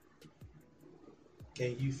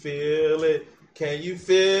 Can you feel it? Can you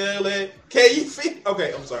feel it? Can you feel?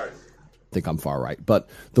 Okay, I'm sorry. I think I'm far right, but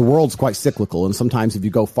the world's quite cyclical, and sometimes if you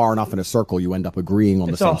go far enough in a circle, you end up agreeing on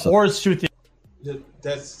the same. It's a horseshoe theory.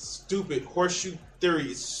 That's stupid. Horseshoe theory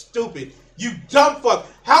is stupid. You dumb fuck.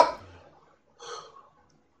 How?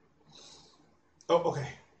 Oh,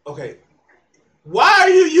 okay. Why are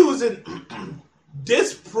you using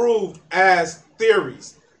disproved as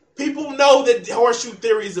theories? People know that horseshoe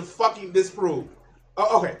theory is a fucking disproved.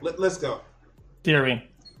 Oh, okay, let's go. Theory.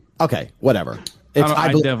 Okay, whatever.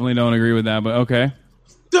 I definitely don't agree with that, but okay.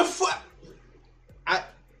 The fuck?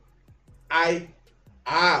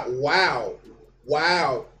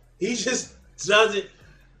 Wow. He just doesn't.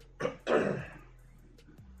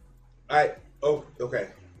 Okay.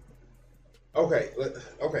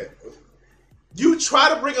 You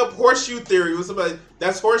try to bring up horseshoe theory with somebody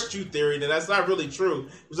that's horseshoe theory, then that's not really true.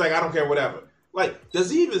 It's like, I don't care, whatever. Like, does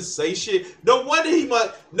he even say shit? No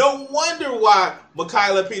wonder why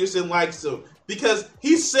Mikhaila Peterson likes him. Because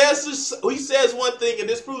he says one thing and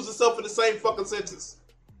disproves himself in the same fucking sentence.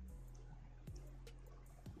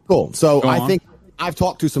 Cool. So I think I've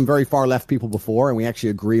talked to some very far left people before, and we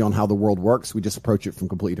actually agree on how the world works. We just approach it from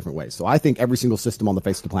completely different ways. So I think every single system on the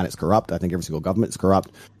face of the planet is corrupt. I think every single government is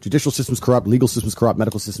corrupt. Judicial system's corrupt. Legal system's corrupt.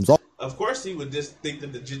 Medical system's all. Of course, he would just think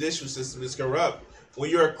that the judicial system is corrupt. When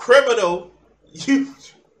you're a criminal, you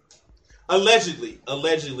allegedly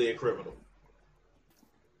a criminal.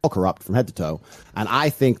 All corrupt from head to toe. And I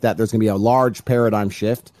think that there's going to be a large paradigm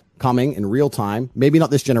shift coming in real time. Maybe not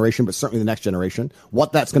this generation, but certainly the next generation.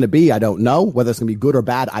 What that's going to be, I don't know. Whether it's going to be good or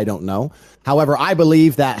bad, I don't know. However, I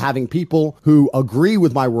believe that having people who agree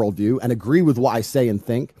with my worldview and agree with what I say and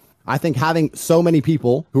think, I think having so many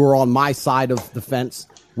people who are on my side of the fence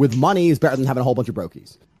with money is better than having a whole bunch of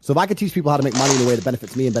brokies. So if I could teach people how to make money in a way that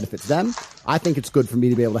benefits me and benefits them, I think it's good for me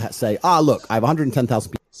to be able to say, look, I have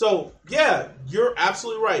 110,000 people. So, yeah, you're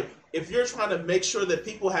absolutely right. If you're trying to make sure that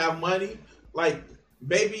people have money, like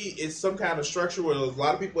maybe it's some kind of structure where there's a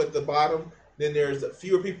lot of people at the bottom, then there's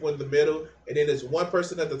fewer people in the middle, and then there's one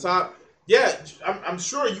person at the top. Yeah, I'm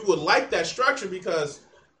sure you would like that structure because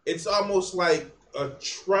it's almost like a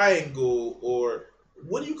triangle, or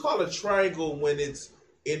what do you call a triangle when it's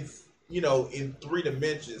in 3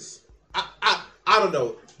 dimensions? I don't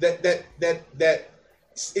know. That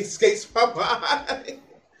escapes my mind.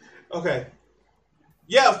 Okay.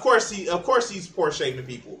 Yeah, of course he's poor shaming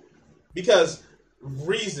people because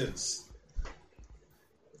reasons.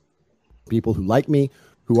 People who like me,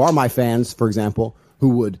 who are my fans, for example, who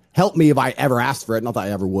would help me if I ever asked for it, not that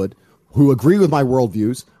I ever would, who agree with my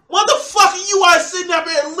worldviews. Motherfucker, you are sitting up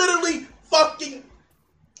here literally fucking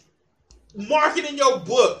marketing your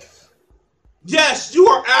book. Yes, you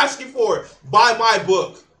are asking for it. Buy my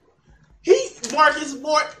book. He markets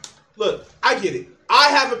more. Look, I get it. I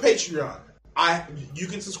have a Patreon. You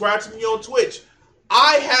can subscribe to me on Twitch.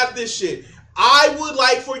 I have this shit. I would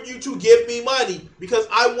like for you to give me money because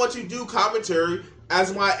I want to do commentary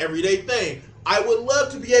as my everyday thing. I would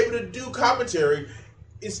love to be able to do commentary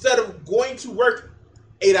instead of going to work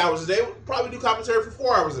 8 hours a day. We'll probably do commentary for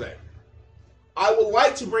 4 hours a day. I would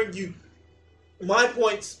like to bring you my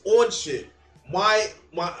points on shit. My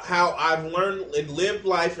how I've learned and lived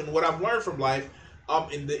life and what I've learned from life,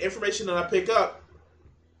 and the information that I pick up.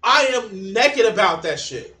 I am naked about that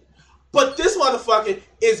shit. But this motherfucker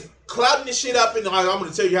is clouding this shit up and I'm going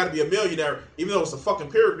to tell you how to be a millionaire, even though it's a fucking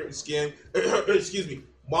pyramid scheme. Excuse me,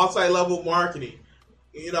 multi-level marketing.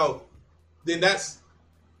 Then that's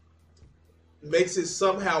makes it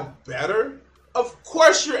somehow better. Of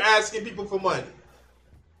course you're asking people for money.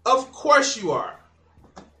 Of course you are.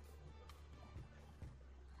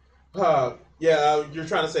 You're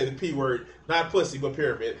trying to say the P word, not pussy, but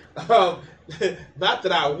pyramid. Not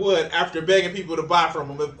that I would after begging people to buy from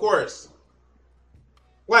them, of course.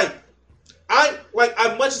 As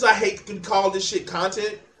much as I hate to call this shit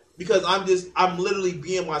content, because I'm literally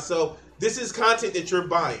being myself. This is content that you're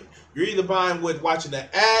buying. You're either buying with watching the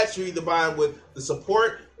ads, you're either buying with the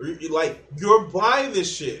support, or you're buying this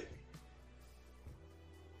shit.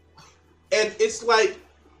 And it's like,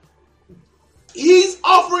 he's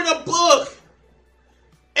offering a book,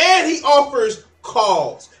 and he offers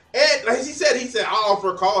calls. And as he said, I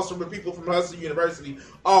offer calls from the people from Hudson University.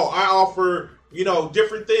 Oh, I offer,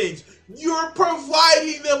 different things. You're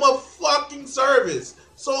providing them a fucking service.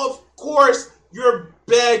 So, of course, you're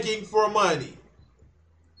begging for money.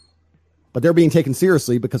 But they're being taken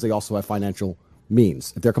seriously because they also have financial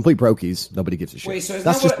means. If they're complete brokies, nobody gives a shit. Wait, so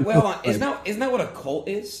isn't that what a cult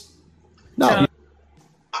is? No.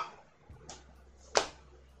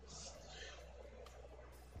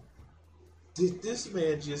 Did this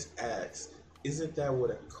man just ask, isn't that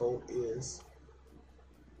what a cult is?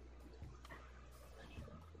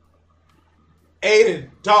 Aiden,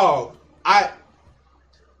 dog, I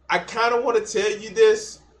kind of want to tell you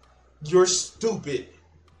this. You're stupid.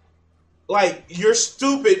 Like, you're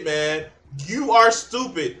stupid, man. You are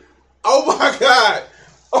stupid. Oh my God.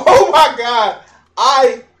 Oh my God.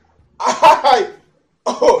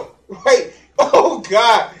 Oh, wait. Oh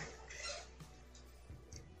God.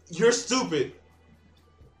 You're stupid.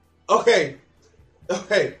 Okay.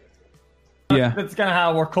 Yeah. That's kind of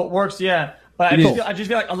how cult works, yeah. But I just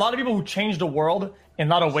feel like a lot of people who change the world in a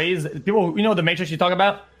lot of ways, people who, the Matrix you talk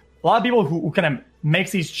about, a lot of people who kind of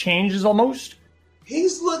makes these changes almost.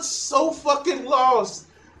 He's looked so fucking lost.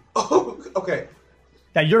 Oh, okay.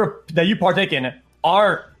 That you partake in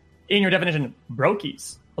are, in your definition,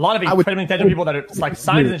 brokies. A lot of incredibly intelligent people that are like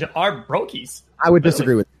scientists are brokies. I would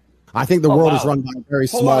disagree with you. I think the world is run by a very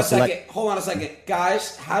small select. Hold on a second.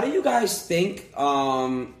 Guys, how do you guys think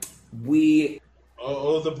we...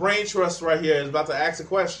 Oh, the brain trust right here is about to ask a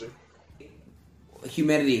question.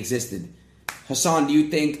 Humanity existed. Hassan, do you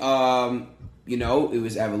think, it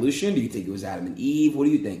was evolution? Do you think it was Adam and Eve? What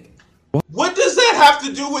do you think? What does that have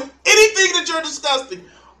to do with anything that you're discussing?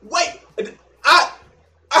 Wait,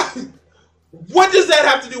 what does that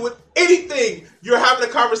have to do with anything you're having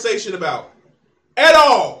a conversation about? At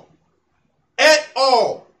all. At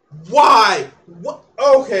all. Why? What?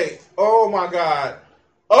 Okay. Oh my God.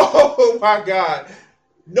 Oh my God.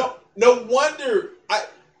 No wonder.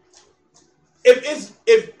 If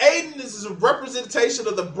Aiden is a representation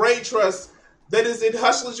of the brain trust that is in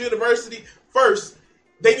Hustlers University, first,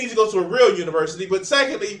 they need to go to a real university. But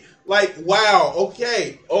secondly, wow,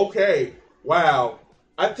 okay, wow.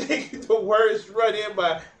 I think the words run in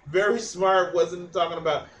by very smart wasn't talking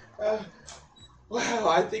about. Wow,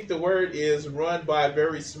 I think the word is run by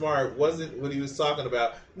very smart wasn't what he was talking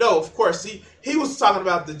about. No, of course he was talking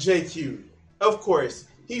about the JQ. Of course,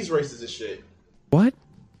 he's racist as shit. What?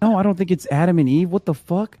 No, I don't think it's Adam and Eve. What the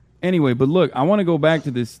fuck? Anyway, but look, I want to go back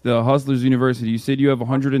to the Hustlers University. You said you have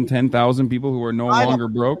 110,000 people who are no longer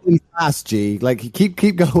broke. Fast, G.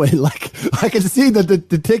 Keep going. I can see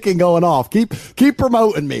the ticking going off. Keep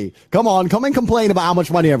promoting me. Come on, come and complain about how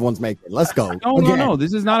much money everyone's making. Let's go. No.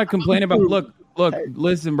 This is not a complaint about. Look.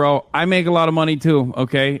 Listen, bro. I make a lot of money too.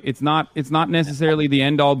 Okay, it's not necessarily the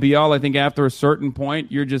end all be all. I think after a certain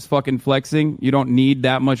point, you're just fucking flexing. You don't need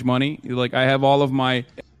that much money. You're like, I have all of my.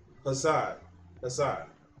 Hassan.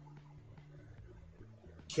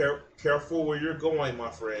 Careful where you're going, my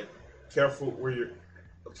friend. Careful where you're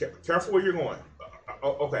going.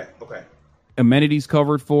 Okay. Amenities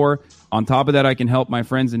covered for. On top of that, I can help my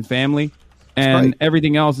friends and family, and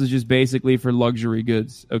everything else is just basically for luxury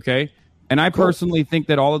goods. Okay. And I personally think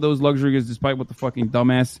that all of those luxury goods, despite what the fucking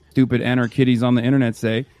dumbass, stupid anarchids on the internet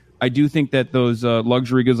say, I do think that those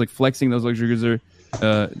luxury goods, like flexing those luxury goods,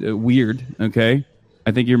 are weird. Okay.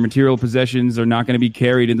 I think your material possessions are not going to be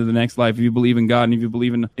carried into the next life. If you believe in God and if you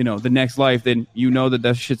believe in the next life, then you know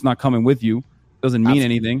that shit's not coming with you. Doesn't mean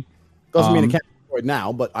anything. Doesn't mean it can't be destroyed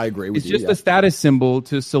now, but I agree with you. It's just a status symbol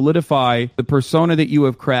to solidify the persona that you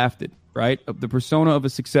have crafted, right? The persona of a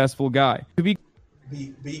successful guy. To be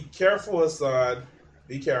careful, Hassan.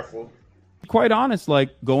 Be careful. Quite honest,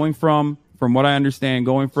 going from what I understand,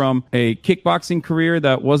 going from a kickboxing career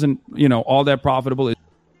that wasn't, all that profitable.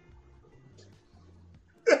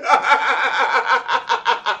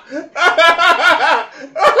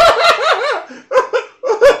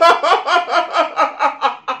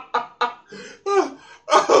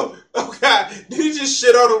 Oh God! Did he just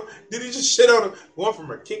shit on him? Going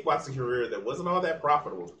from a kickboxing career that wasn't all that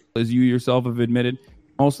profitable. As you yourself have admitted,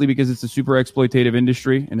 mostly because it's a super exploitative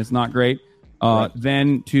industry and it's not great.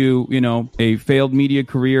 Then to, a failed media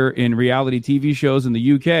career in reality TV shows in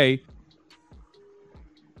the UK.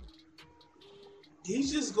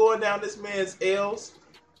 He's just going down this man's L's.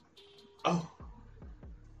 Oh.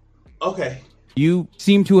 Okay. You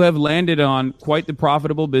seem to have landed on quite the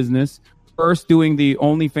profitable business. First doing the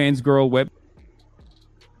OnlyFans girl web.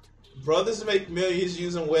 Brothers make millions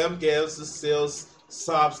using webcams to sell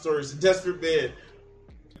sob stories. Desperate man.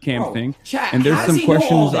 Cam thing. Chat, and there's some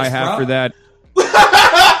questions I have for that.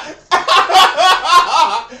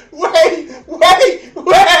 Wait!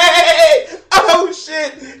 Oh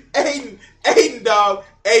shit! Aiden, dog.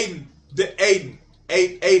 Aiden.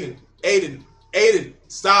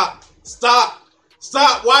 Stop.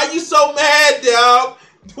 Why are you so mad, dog?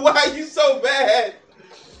 Why are you so mad?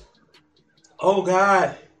 Oh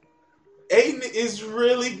God. Aiden is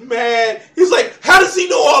really mad. He's like, how does he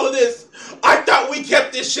know all of this? I thought we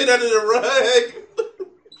kept this shit under the rug.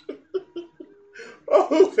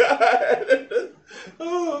 Oh God.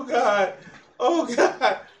 Oh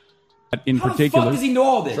God. In How particular, the fuck does he know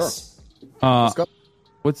all this? Sure.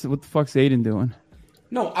 What the fuck's Aiden doing?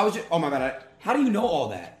 No, I was just. Oh my bad. How do you know all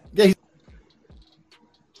that? Yeah.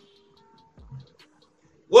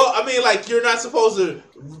 Well, I mean, like, you're not supposed to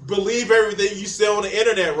believe everything you say on the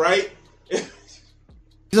internet, right?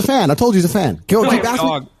 He's a fan. I told you he's a fan. Keep asking.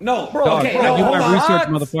 Dog. No, bro. Dog, Okay, I no, do hold my on. research,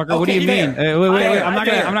 motherfucker. What do you mean? Wait.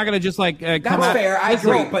 I'm not gonna just like come That's out. fair. I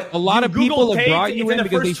agree, but a lot of people have brought you in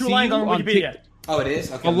because they see you on TikTok. Oh, it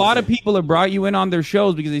is? Okay, a lot of people have brought you in on their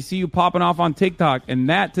shows because they see you popping off on TikTok, and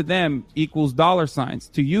that to them equals dollar signs.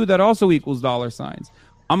 To you, that also equals dollar signs.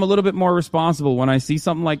 I'm a little bit more responsible when I see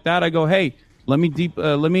something like that. I go, hey, let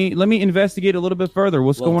me investigate a little bit further.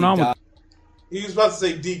 What's going on with? He was about to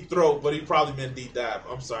say deep throat, but he probably meant deep dive.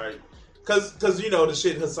 I'm sorry, because you know the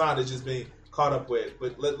shit Hassan is just being caught up with.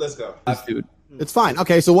 But let's go. This dude. It's fine.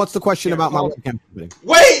 Okay, so what's the question about my webcam company?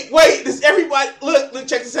 Wait! This everybody look,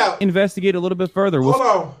 check this out. Investigate a little bit further. Hold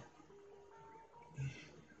on.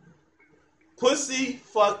 Pussy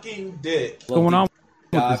fucking dick. What's going on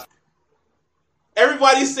with this?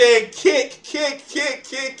 Everybody's saying kick.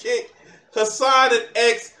 Hassan and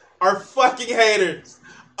X are fucking haters.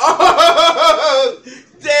 Oh,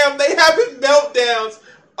 damn, they having meltdowns.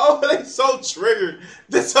 Oh, they so triggered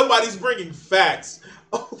that somebody's bringing facts.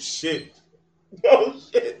 Oh, shit.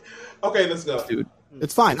 Okay, let's go. Dude.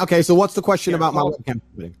 It's fine. Okay, so what's the question about my webcam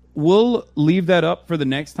company? We'll leave that up for the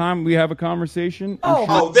next time we have a conversation.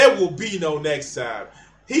 Oh, there will be no next time.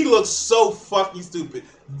 He looks so fucking stupid.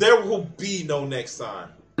 There will be no next time.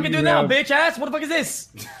 What can you do now, bitch ass? What the fuck is this?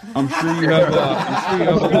 I'm sure you have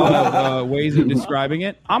a lot of ways of describing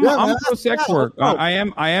it. I'm pro sex work. I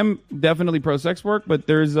am definitely pro sex work, but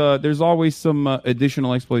there's always some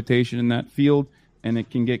additional exploitation in that field, and it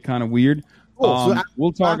can get kind of weird.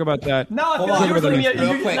 We'll talk about that. No, I feel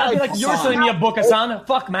like you're selling me a book, Hassan.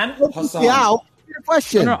 Fuck, man. Hassan. Yeah. Your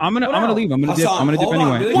question. No, I'm gonna leave. I'm gonna dip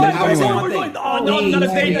anyway. What? Oh no, another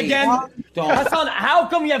date again. Hassan, how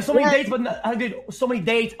come you have so many dates, but I did so many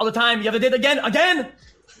dates all the time? You have a date again? And then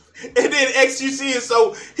XUC is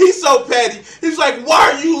he's so petty. He's like,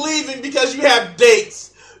 why are you leaving? Because you have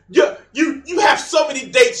dates. You have so many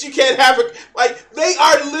dates. You can't have it. Like, they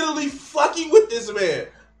are literally fucking with this man.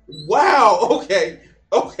 Wow.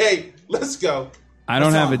 Okay. Let's go. I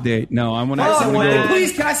don't have a date. No, I'm gonna.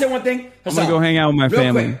 Please, can I say one thing? I'm gonna go hang out with my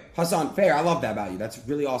family. Quick. Hassan, fair. I love that about you. That's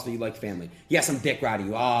really awesome. You like family. Yes, I'm dick riding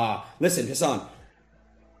you. Listen, Hassan.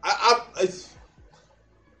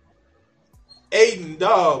 Aiden,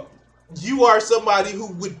 dog, you are somebody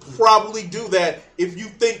who would probably do that if you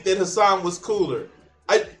think that Hassan was cooler.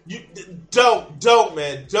 Don't,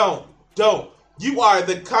 man, don't. You are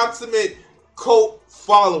the consummate cult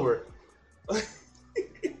follower.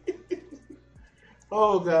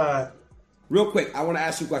 Oh, God. Real quick, I want to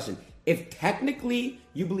ask you a question. If technically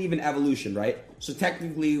you believe in evolution, right? So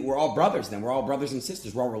technically we're all brothers then. We're all brothers and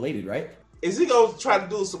sisters. We're all related, right? Is he going to try to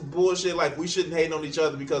do some bullshit like we shouldn't hate on each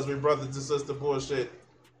other because we're brothers and sisters bullshit?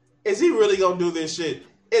 Is he really going to do this shit?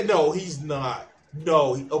 And no, he's not.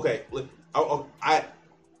 No. Okay.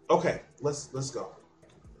 Okay. Let's go.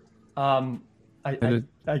 I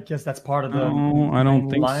guess that's part of the. No, I don't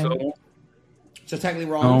think so. So technically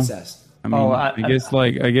we're all incest. I mean, I guess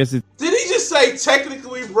it's. Did he just say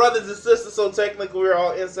technically we're brothers and sisters, so technically we're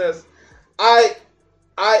all incest? The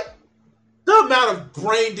amount of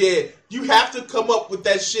brain dead you have to come up with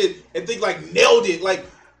that shit and think like nailed it. Like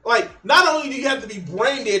not only do you have to be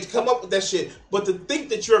brain dead to come up with that shit, but to think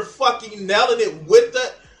that you're fucking nailing it with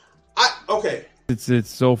okay. It's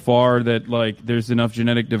so far that like there's enough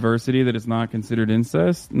genetic diversity that it's not considered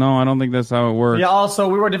incest. No, I don't think that's how it works. Yeah. Also,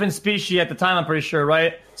 we were a different species at the time. I'm pretty sure,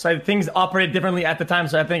 right? So things operated differently at the time.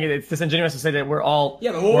 So I think it's disingenuous to say that we're all.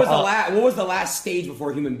 Yeah, but what was the last stage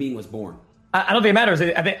before a human being was born? I don't think it matters.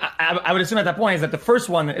 I think I would assume at that point is that the first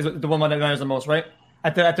one is the one that matters the most, right?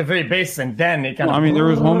 At the very base, and then it kind of. I mean, there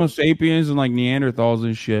was Homo sapiens and like Neanderthals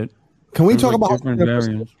and shit. Can we talk like about different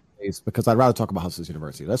variants? Because I'd rather talk about Hustlers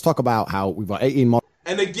University. Let's talk about how we've got 18 months.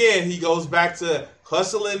 And again, he goes back to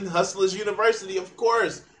Hustlers University, of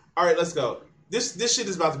course. All right, let's go. This shit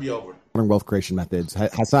is about to be over. Wealth creation methods.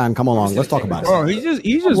 Hassan, come along. Let's talk about it. Oh, he's just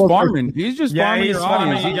farming. He's just farming your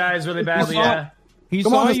audience. You guys really badly. Yeah. He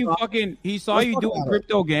saw you doing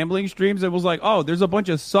crypto gambling streams and was like, oh, there's a bunch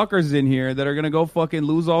of suckers in here that are going to go fucking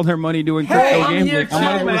lose all their money doing crypto gambling.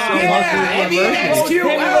 I'm going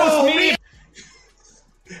to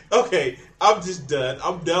Okay, I'm just done.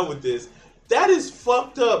 I'm done with this. That is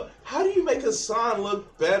fucked up. How do you make Hassan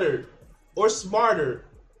look better or smarter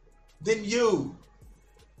than you?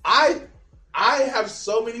 I have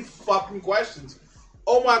so many fucking questions.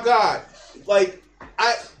 Oh my God. Like,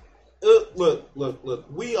 Look.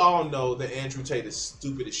 We all know that Andrew Tate is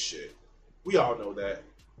stupid as shit. We all know that.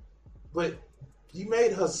 But you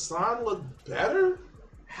made Hassan look better?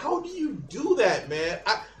 How do you do that, man?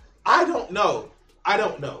 I don't know.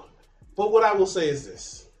 But what I will say is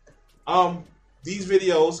this. These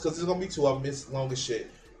videos, because there's going to be 2 of them, it's long as shit.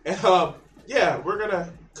 And, yeah, we're going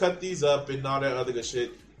to cut these up and all that other good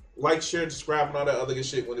shit. Like, share, subscribe, and all that other good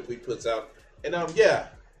shit when it puts out. And, yeah.